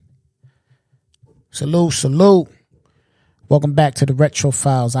Salute, salute. Welcome back to the Retro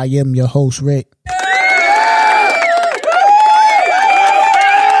Files. I am your host, Rick.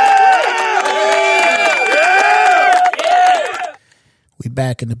 We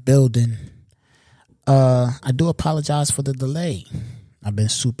back in the building. I do apologize for the delay. I've been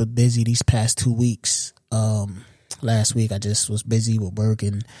super busy these past 2 weeks. Last week I just was busy with work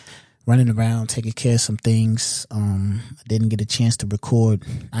and running around taking care of some things. I didn't get a chance to record.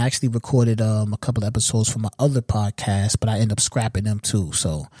 I actually recorded a couple of episodes for my other podcast, but I ended up scrapping them too.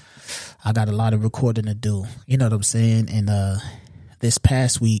 So I got a lot of recording to do. You know what I'm saying? And this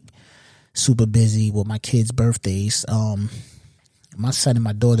past week, super busy with my kids' birthdays. My son and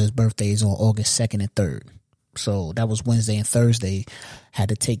my daughter's birthdays on August 2nd and 3rd. So that was Wednesday and Thursday. Had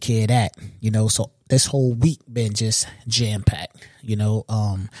to take care of that, you know. So this whole week been just jam-packed, you know.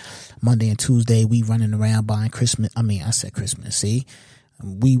 Monday and Tuesday, we running around buying Christmas. I said Christmas, see?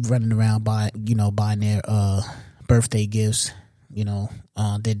 We running around buying their birthday gifts, you know.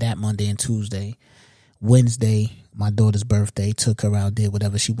 Did that Monday and Tuesday. Wednesday, my daughter's birthday. Took her out, did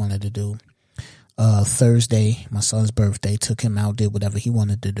whatever she wanted to do. Thursday, my son's birthday, took him out, did whatever he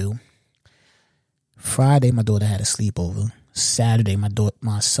wanted to do. Friday, my daughter had a sleepover. Saturday,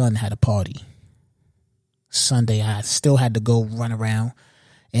 my son had a party. Sunday, I still had to go run around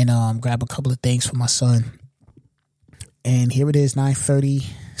and grab a couple of things for my son. And here it is,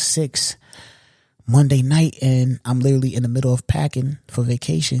 9:36 Monday night, and I'm literally in the middle of packing for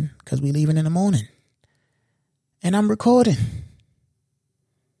vacation because we leaving in the morning. And I'm recording.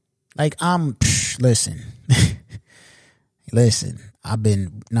 Like, listen, I've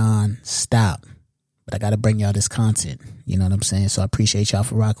been non-stop, but I got to bring y'all this content. You know what I'm saying? So I appreciate y'all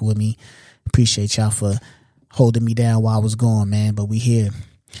for rocking with me. Appreciate y'all for holding me down while I was gone, man. But we here.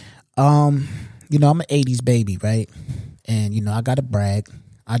 You know, I'm an 80s baby, right? And, you know, I got to brag.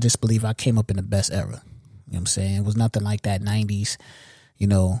 I just believe I came up in the best era. You know what I'm saying? It was nothing like that 90s, you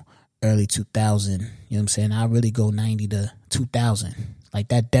know, early 2000. You know what I'm saying? I really go 90 to 2000. Like,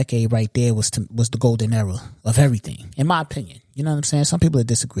 that decade right there was the golden era of everything, in my opinion. You know what I'm saying? Some people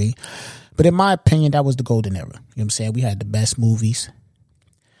disagree. But in my opinion, that was the golden era. You know what I'm saying? We had the best movies,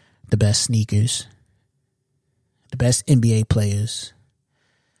 the best sneakers, the best NBA players,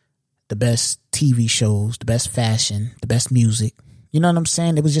 the best TV shows, the best fashion, the best music. You know what I'm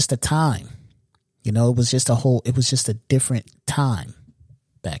saying? It was just a time. You know, it was just a different time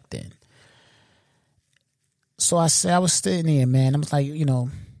back then. So I was sitting there, man. I was like, you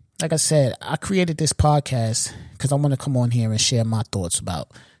know, like I said, I created this podcast because I want to come on here and share my thoughts about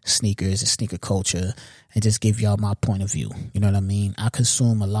sneakers and sneaker culture and just give y'all my point of view. You know what I mean? I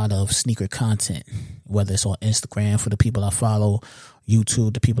consume a lot of sneaker content, whether it's on Instagram for the people I follow,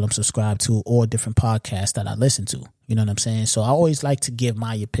 YouTube, the people I'm subscribed to, or different podcasts that I listen to. You know what I'm saying? So I always like to give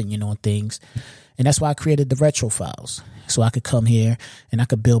my opinion on things. And that's why I created the Retro Files. So I could come here and I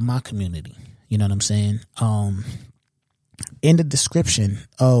could build my community. You know what I'm saying? In the description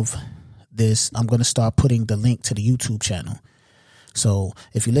of this, I'm going to start putting the link to the YouTube channel. So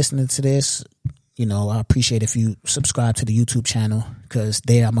if you're listening to this, you know, I appreciate if you subscribe to the YouTube channel because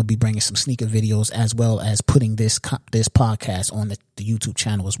there I'm going to be bringing some sneaker videos as well as putting this podcast on the YouTube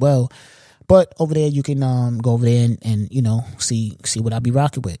channel as well. But over there, you can go over there and you know, see what I be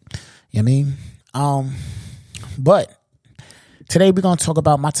rocking with. You know what I mean? But today we're going to talk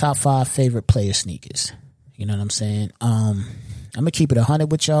about my top 5 favorite player sneakers. You know what I'm saying? I'm going to keep it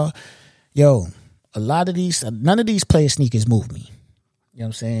 100 with y'all. Yo, none of these player sneakers move me. You know what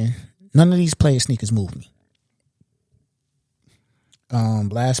I'm saying? None of these player sneakers move me.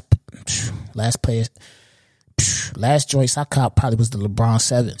 Last joints I caught probably was the LeBron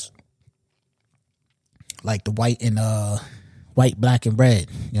 7s. Like the white, black, and red.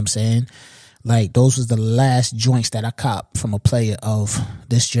 You know what I'm saying? Like, those was the last joints that I caught from a player of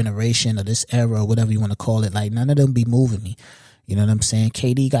this generation or this era or whatever you want to call it. Like, none of them be moving me. You know what I'm saying?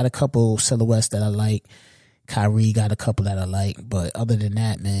 KD got a couple silhouettes that I like. Kyrie got a couple that I like. But other than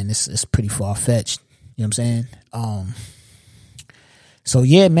that, man, it's pretty far-fetched. You know what I'm saying? So,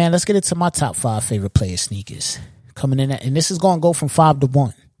 yeah, man, let's get into my top 5 favorite player sneakers. Coming in at, and this is going to go from 5 to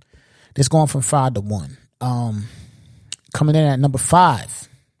 1. This going from 5 to 1. Coming in at number 5.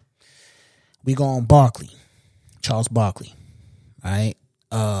 We going Barkley, Charles Barkley. All right.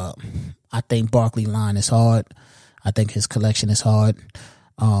 I think Barkley line is hard. I think his collection is hard.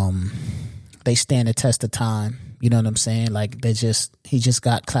 They stand the test of time. You know what I'm saying? Like, he just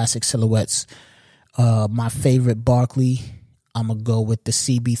got classic silhouettes. My favorite Barkley, I'm gonna go with the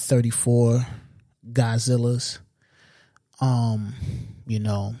CB34 Godzillas. You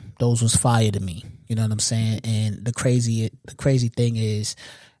know, those was fire to me. You know what I'm saying? And the crazy thing is,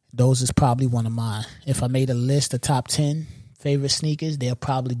 Those is probably one of mine. If I made a list of top 10 favorite sneakers, they'll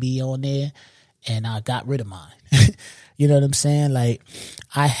probably be on there. And I got rid of mine. You know what I'm saying? Like,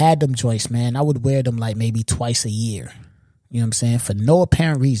 I had them joints, man. I would wear them like maybe twice a year. You know what I'm saying? For no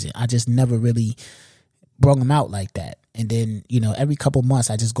apparent reason. I just never really brung them out like that. And then, you know, every couple months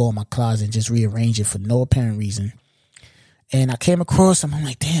I just go in my closet and just rearrange it for no apparent reason. And I came across them. I'm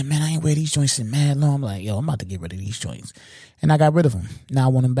like, damn, man, I ain't wear these joints in mad long. I'm like, yo, I'm about to get rid of these joints. And I got rid of them. Now I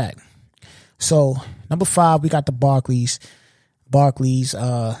want them back. So, number 5, we got the Barclays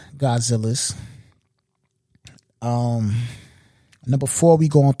Godzillas. Number 4, we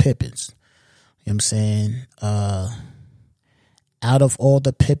go on Pippins. You know what I'm saying? Out of all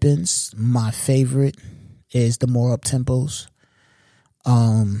the Pippins, my favorite is the more up tempos.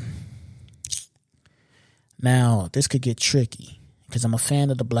 Now this could get tricky because I'm a fan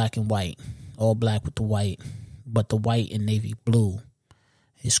of the black and white, all black with the white, but the white and navy blue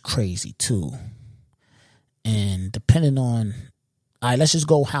is crazy too. And depending on, all right, let's just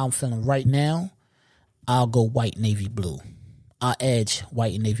go how I'm feeling right now. I'll go white, navy blue. I'll edge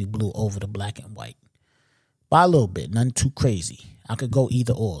white and navy blue over the black and white by a little bit, nothing too crazy. I could go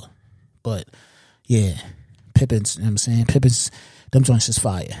either or, but yeah, Pippins, you know what I'm saying? Pippins, them joints is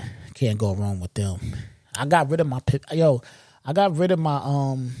fire. Can't go wrong with them. I got rid of my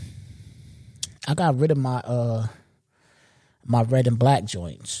my red and black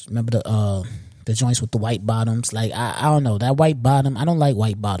joints. Remember the joints with the white bottoms? Like, I don't know, that white bottom, I don't like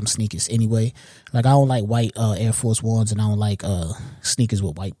white bottom sneakers anyway. Like, I don't like white Air Force Ones, and I don't like sneakers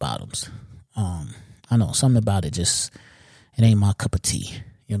with white bottoms. I know, something about it just, it ain't my cup of tea. You know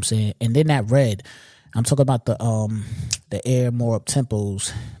what I'm saying? And then that red, I'm talking about the Air More Up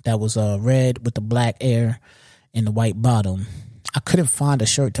Tempos that was red with the black Air and the white bottom. I couldn't find a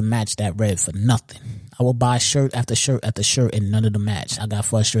shirt to match that red for nothing. I would buy shirt after shirt after shirt and none of them matched. I got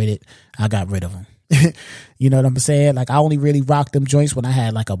frustrated. I got rid of them. You know what I'm saying? Like, I only really rocked them joints when I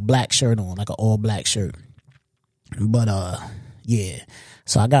had like a black shirt on, like an all black shirt. But yeah.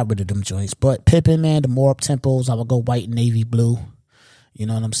 So I got rid of them joints. But Pippin, man, the more up tempos, I would go white and navy blue. You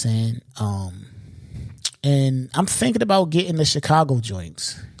know what I'm saying? And I'm thinking about getting the Chicago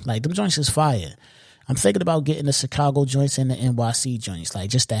joints. Like, them joints is fire. I'm thinking about getting the Chicago joints and the NYC joints, like,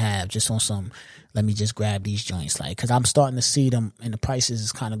 just to have, just on some, let me just grab these joints, like, because I'm starting to see them, and the prices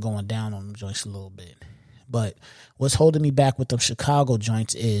is kind of going down on them joints a little bit. But what's holding me back with them Chicago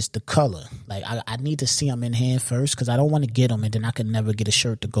joints is the color. Like, I need to see them in hand first, because I don't want to get them, and then I can never get a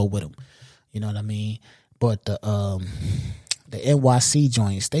shirt to go with them. You know what I mean? But the NYC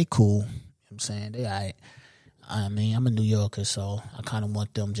joints, they cool. You know what I'm saying? They all right. I mean, I'm a New Yorker, so I kind of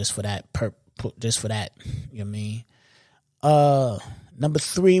want them just for that just for that, you know what I mean? Number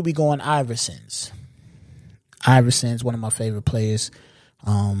 3, we go on Iversons. Iversons, one of my favorite players.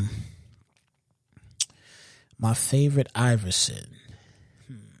 My favorite Iverson.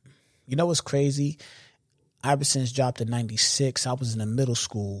 You know what's crazy? Iversons dropped in 96. I was in the middle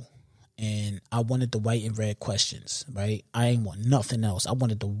school, and I wanted the white and red questions, right? I ain't want nothing else. I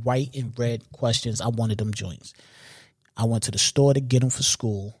wanted the white and red questions. I wanted them joints. I went to the store to get them for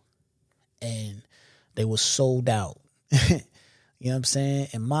school, and they were sold out. You know what I'm saying?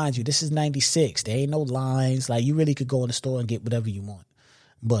 And mind you, this is 96. There ain't no lines. Like, you really could go in the store and get whatever you want.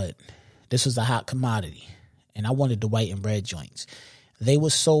 But this was a hot commodity, and I wanted the white and red joints. They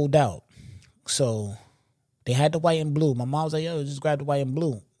were sold out. So they had the white and blue. My mom was like, yo, just grab the white and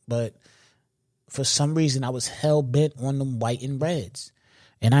blue. But for some reason, I was hell-bent on them white and reds,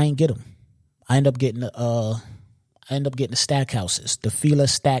 and I ain't get them. I end up getting the Stackhouses, the Fila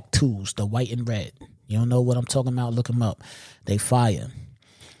Stack 2s, the white and red. You don't know what I'm talking about? Look them up. They fire.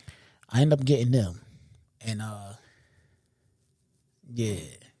 I end up getting them, and yeah,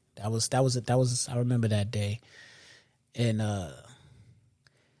 that was. I remember that day, and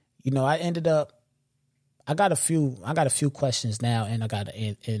you know, I ended up. I got a few questions now, and I got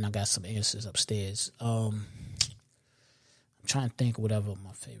some answers upstairs. I'm trying to think of whatever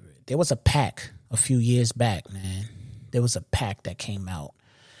my favorite. There was a pack a few years back, man. There was a pack that came out.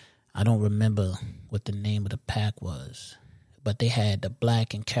 I don't remember what the name of the pack was, but they had the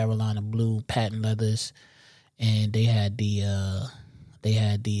black and Carolina blue patent leathers, and they had the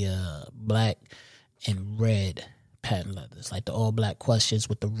black and red patent leathers, like the all black questions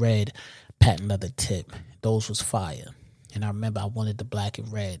with the red patent leather tip. Those was fire. And I remember I wanted the black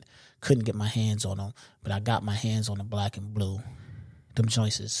and red. Couldn't get my hands on them, but I got my hands on the black and blue. Them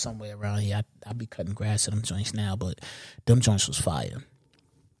joints is somewhere around here. I be cutting grass at them joints now, but them joints was fire.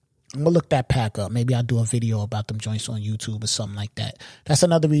 I'm gonna look that pack up. Maybe I'll do a video about them joints on YouTube or something like that. That's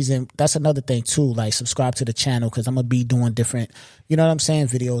another reason. That's another thing too. Like, subscribe to the channel because I'm gonna be doing different, you know what I'm saying,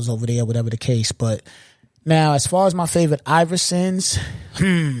 videos over there, whatever the case. But now, as far as my favorite Iversons,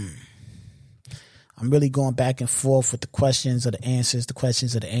 I'm really going back and forth with the questions or the answers. The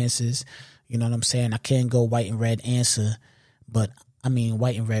questions or the answers. You know what I'm saying? I can't go white and red answer, but I mean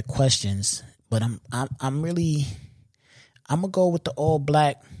white and red questions. But I'm gonna go with the all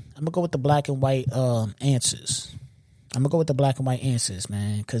black. I'm gonna go with the black and white answers. I'm gonna go with the black and white answers,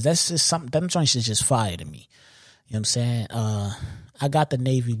 man, because that's just something. Them joints is just fire to me. You know what I'm saying? I got the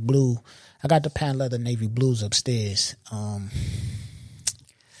navy blue. I got the patent leather navy blues upstairs. Damn,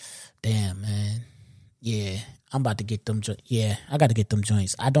 man. Yeah, I'm about to get them. Yeah, I got to get them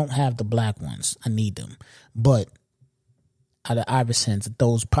joints. I don't have the black ones. I need them, but out of Iversons,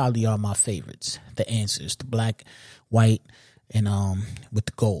 those probably are my favorites. The answers, the black, white, and with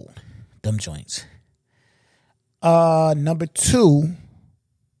the gold, them joints. Number 2,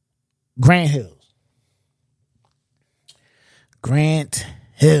 Grant Hills. Grant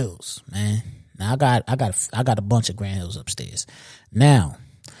Hills, man. Now I got a bunch of Grant Hills upstairs. Now,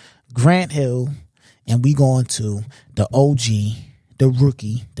 Grant Hill, and we going to the OG, the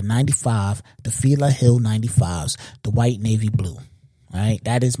rookie, the 95, the Fila Hill 95s, the white navy blue. All right,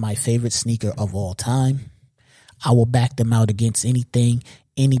 that is my favorite sneaker of all time. I will back them out against anything,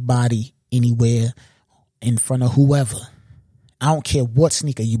 anybody, anywhere, in front of whoever. I don't care what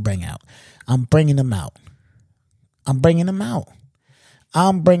sneaker you bring out. I'm bringing them out. I'm bringing them out.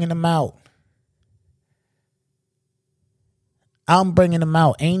 I'm bringing them out. I'm bringing them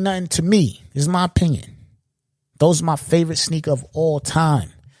out. Ain't nothing to me. This is my opinion. Those are my favorite sneaker of all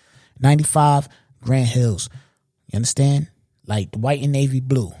time. 95 Grant Hills. You understand? Like the white and navy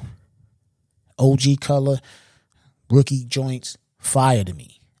blue. OG color. Rookie joints. Fire to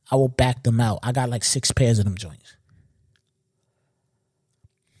me. I will back them out. I got like 6 pairs of them joints.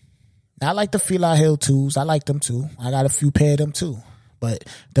 I like the Fila Hill 2s. I like them too. I got a few pair of them too. But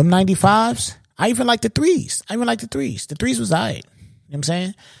them 95s, I even like the 3s. The 3s was all right. You know what I'm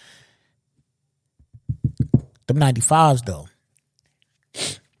saying? Them 95s though. You know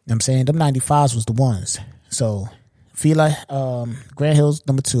what I'm saying? Them 95s was the ones. So, Fila, Grant Hills,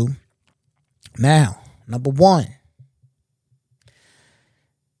 number 2. Now, number 1.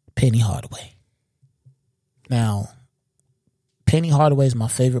 Penny Hardaway. Now, Penny Hardaway is my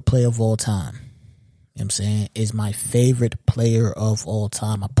favorite player of all time. You know what I'm saying? Is my favorite player of all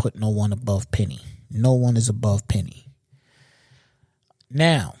time. I put no one above Penny. No one is above Penny.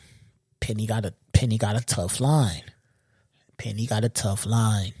 Now, Penny got a tough line. Penny got a tough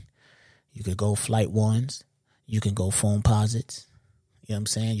line. You could go flight 1s. You can go foam posits. You know what I'm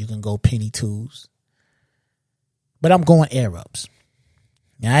saying? You can go penny 2s. But I'm going air ups.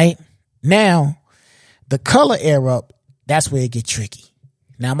 All right? Now, the color air up, that's where it get tricky.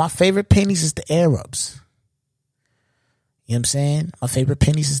 Now, my favorite pennies is the air ups. You know what I'm saying? My favorite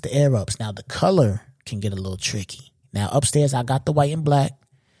pennies is the air ups. Now, the color can get a little tricky. Now, upstairs, I got the white and black,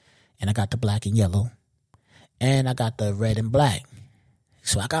 and I got the black and yellow, and I got the red and black.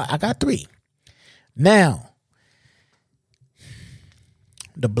 So I got 3. Now,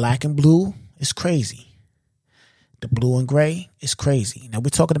 the black and blue is crazy. The blue and gray is crazy. Now, we're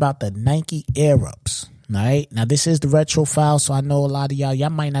talking about the Nike Air Ups. All right. Now, this is the retro file, so I know a lot of y'all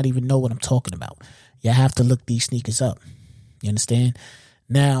might not even know what I'm talking about. Y'all have to look these sneakers up. You understand?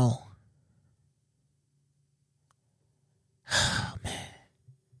 Now, oh, man,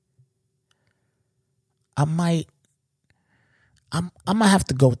 I might have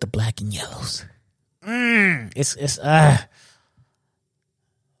to go with the black and yellows.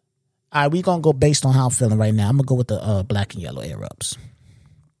 All right, we gonna go based on how I'm feeling right now. I'm gonna go with the black and yellow air ups.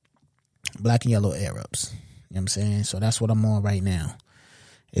 Black and yellow air ups. You know what I'm saying? So that's what I'm on right now.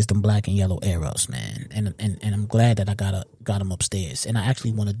 Is them black and yellow air ups, man. And I'm glad that I got them upstairs. And I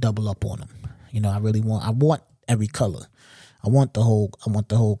actually want to double up on them. You know, I want every color. I want the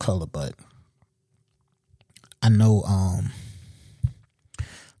whole color, but I know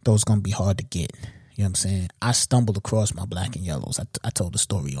those gonna be hard to get. You know what I'm saying? I stumbled across my black and yellows. I told the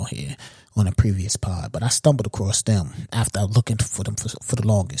story on here on a previous pod, but I stumbled across them after looking for them for the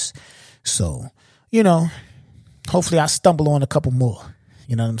longest. So, you know, hopefully I stumble on a couple more.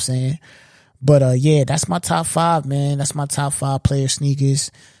 You know what I'm saying? But yeah, that's my top 5, man. That's my top 5 player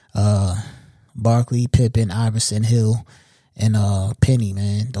sneakers. Barkley, Pippen, Iverson, Hill, and Penny,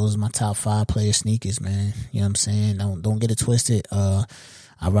 man. Those are my top 5 player sneakers, man. You know what I'm saying? Don't get it twisted.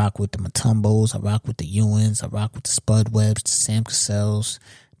 I rock with the Matumbos. I rock with the Ewans. I rock with the Spud Webbs, the Sam Cassells,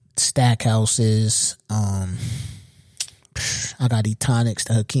 Stackhouses. I got Etonics,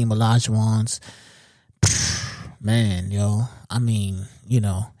 the Hakeem Olajuwons. Man, yo, I mean, you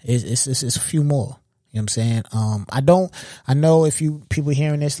know, it's a few more. You know what I'm saying? I know if you people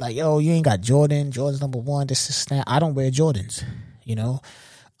hearing this like, yo, you ain't got Jordan's number one, this is that. I don't wear Jordans, you know?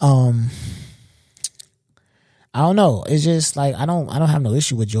 I don't know. It's just like, I don't have no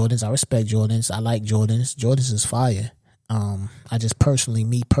issue with Jordans. I respect Jordans. I like Jordans. Jordans is fire. I just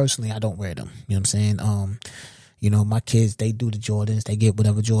me personally, I don't wear them. You know what I'm saying? You know, my kids, they do the Jordans. They get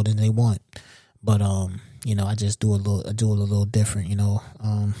whatever Jordan they want. But, you know, I just do a little different, you know.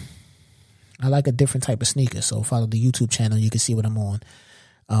 I like a different type of sneaker. So follow the YouTube channel. You can see what I'm on.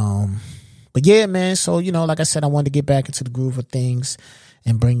 But yeah, man. So, you know, like I said, I wanted to get back into the groove of things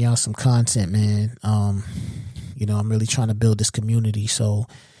and bring y'all some content, man. You know, I'm really trying to build this community. So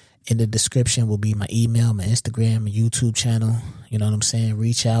in the description will be my email, my Instagram, my YouTube channel. You know what I'm saying?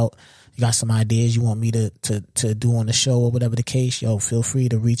 Reach out. You got some ideas you want me to do on the show or whatever the case, yo, feel free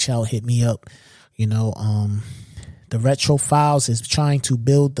to reach out, hit me up. You know, the Retro Files is trying to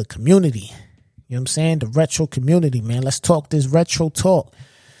build the community. You know what I'm saying? The retro community, man. Let's talk this retro talk.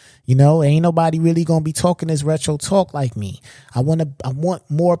 You know, ain't nobody really gonna be talking this retro talk like me. I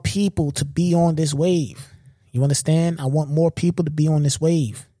want more people to be on this wave. You understand? I want more people to be on this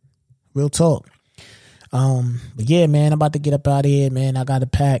wave. Real talk. But yeah, man, I'm about to get up out of here, man. I got to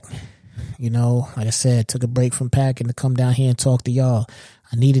pack. You know, like I said, took a break from packing to come down here and talk to y'all.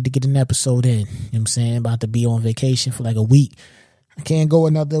 I needed to get an episode in. You know what I'm saying? About to be on vacation for like a week. I can't go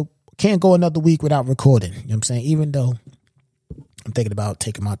another week without recording. You know what I'm saying? Even though I'm thinking about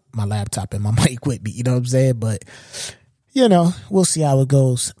taking my laptop and my mic with me. You know what I'm saying? But, you know, we'll see how it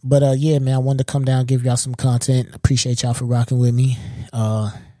goes. But, yeah, man, I wanted to come down and give y'all some content. Appreciate y'all for rocking with me.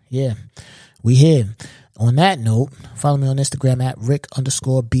 Yeah, we here. On that note, follow me on Instagram at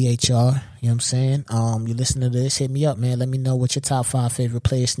Rick_BHR. You know what I'm saying? You listen to this, hit me up, man. Let me know what your top 5 favorite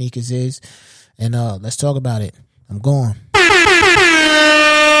player sneakers is. And let's talk about it. I'm going.